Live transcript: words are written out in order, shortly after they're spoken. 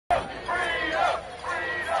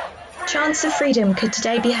Chants of freedom could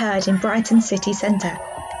today be heard in Brighton city centre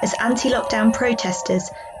as anti-lockdown protesters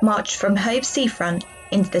marched from Hove seafront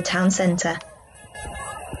into the town centre.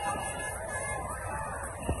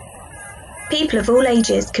 People of all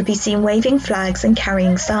ages could be seen waving flags and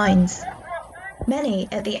carrying signs. Many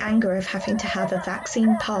at the anger of having to have a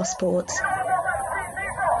vaccine passport.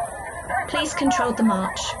 Police controlled the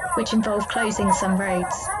march, which involved closing some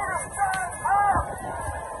roads.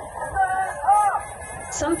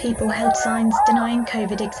 Some people held signs denying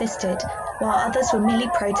COVID existed, while others were merely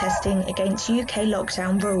protesting against UK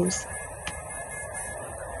lockdown rules.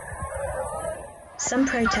 Some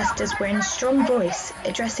protesters were in strong voice,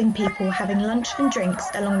 addressing people having lunch and drinks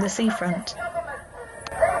along the seafront.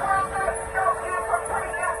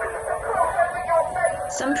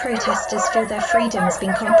 Some protesters feel their freedom has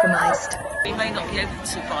been compromised. We may not be able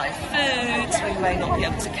to buy food, we may not be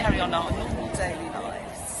able to carry on our normal daily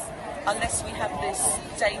lives, unless we have this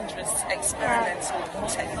dangerous experimental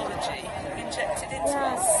technology injected into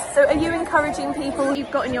us. So are you encouraging people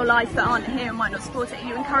you've got in your life that aren't here and might not support it, are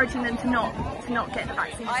you encouraging them to not get the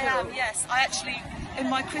vaccine? I am, yes. I actually, in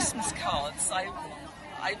my Christmas cards,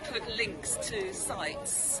 I put links to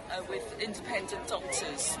sites with independent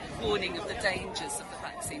doctors warning of the dangers of the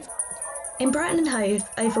vaccine. In Brighton and Hove,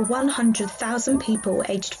 over 100,000 people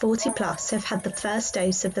aged 40 plus have had the first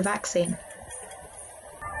dose of the vaccine.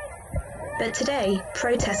 But today,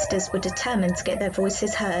 protesters were determined to get their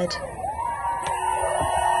voices heard.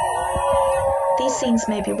 These scenes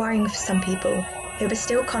may be worrying for some people who are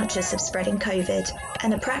still conscious of spreading COVID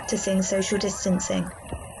and are practicing social distancing.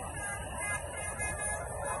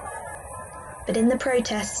 But in the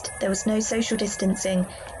protest, there was no social distancing,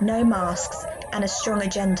 no masks, and a strong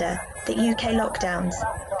agenda that UK lockdowns,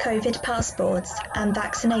 COVID passports, and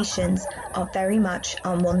vaccinations are very much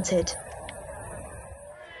unwanted.